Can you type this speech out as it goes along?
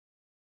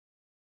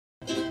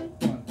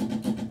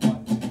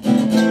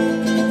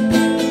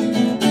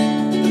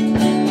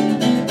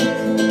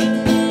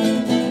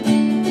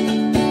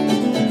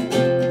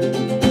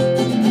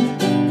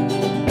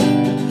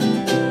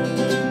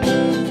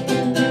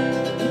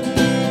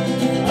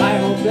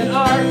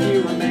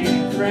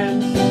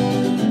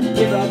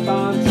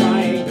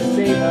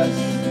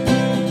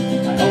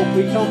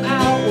We come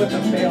out with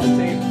a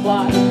fail-safe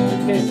plot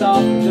to piss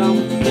off the dumb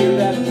few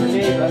that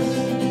forgave us.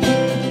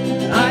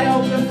 And I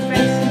hope the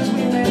fences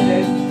we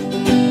mended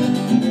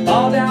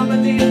fall down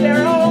beneath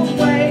their own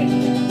weight.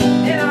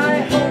 And I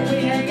hope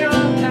we hang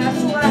on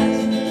past the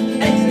last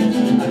exit.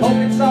 I hope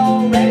it's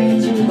already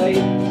too late.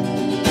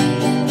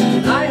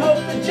 And I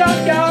hope the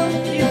junkyard a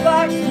few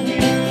blocks from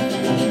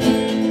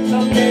here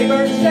someday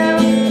burns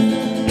down.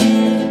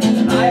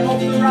 And I hope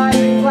the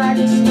rising black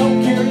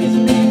smoke carries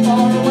me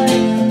far away,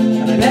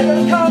 and I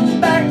never come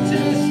back to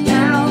this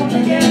town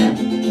again.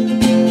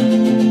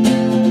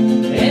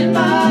 In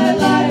my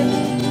life,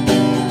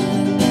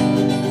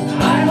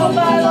 I hope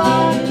I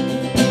lie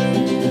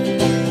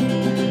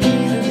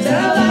and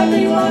tell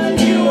everyone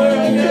you were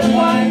a good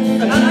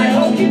wife, and I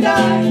hope you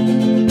die.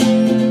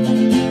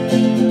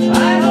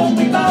 I hope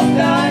we both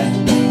die.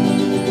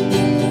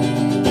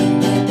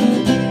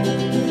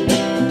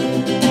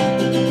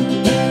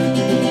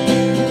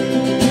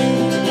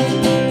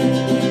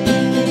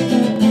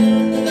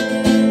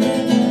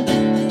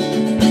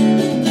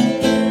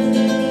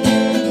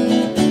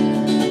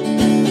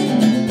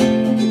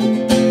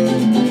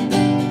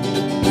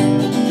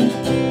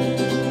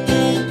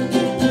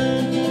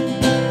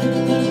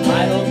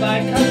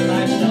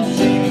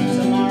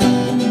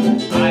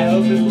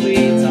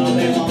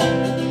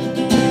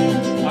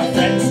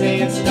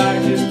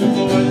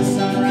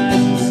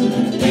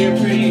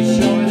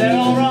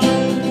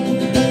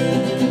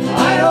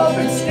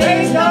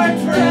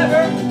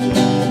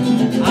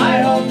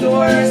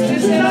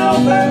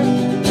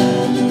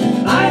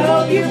 I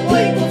hope you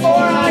blink before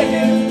I do,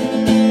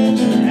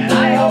 and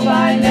I hope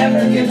I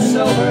never get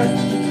sober.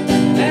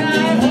 And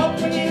I hope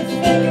when you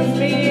think of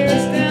me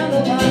years down the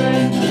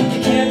line,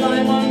 you can't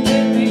find one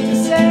good thing to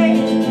say.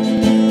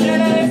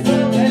 And I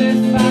felt that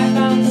if I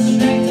found the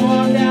strength to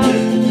walk out,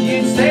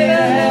 you'd stay the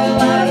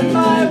hell out of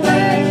my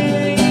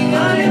way. I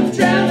am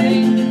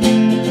drowning,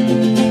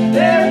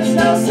 there is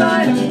no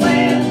sign of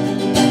land.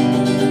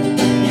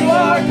 You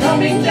are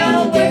coming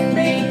down with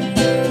me,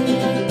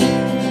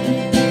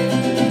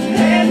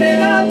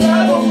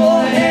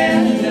 unlovable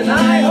hand, and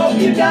I hope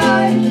you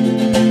die.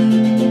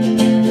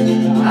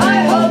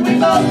 I hope we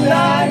both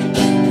die.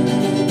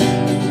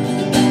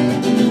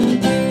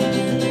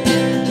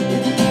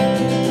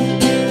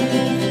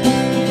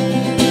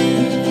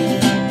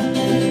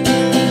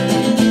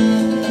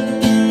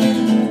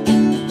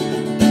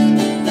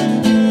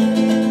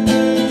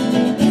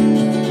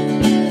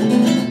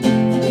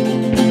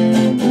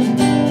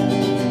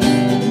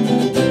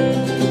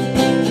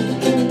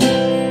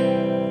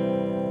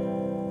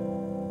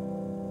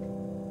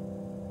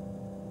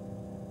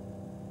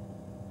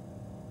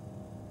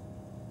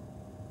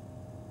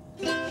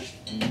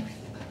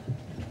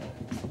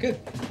 Good.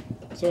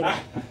 Sort of.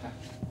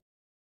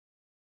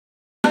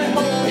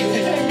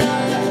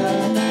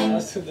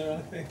 That's the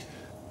wrong thing.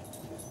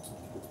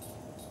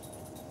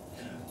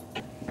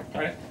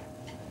 Alright.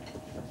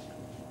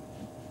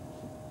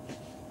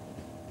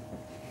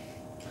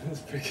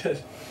 That's pretty good.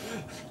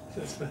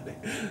 That's funny.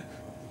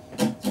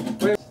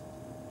 Wait.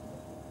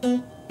 No,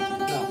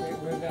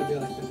 we're gonna be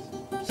like this.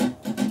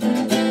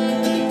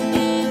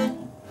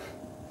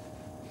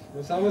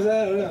 What song was that?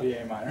 I don't know. B A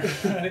minor.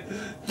 Ready?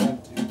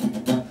 1, 2,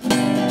 3, 4.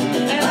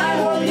 And I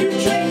hope you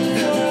drink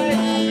good.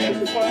 Make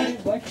the fine,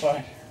 like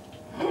fine.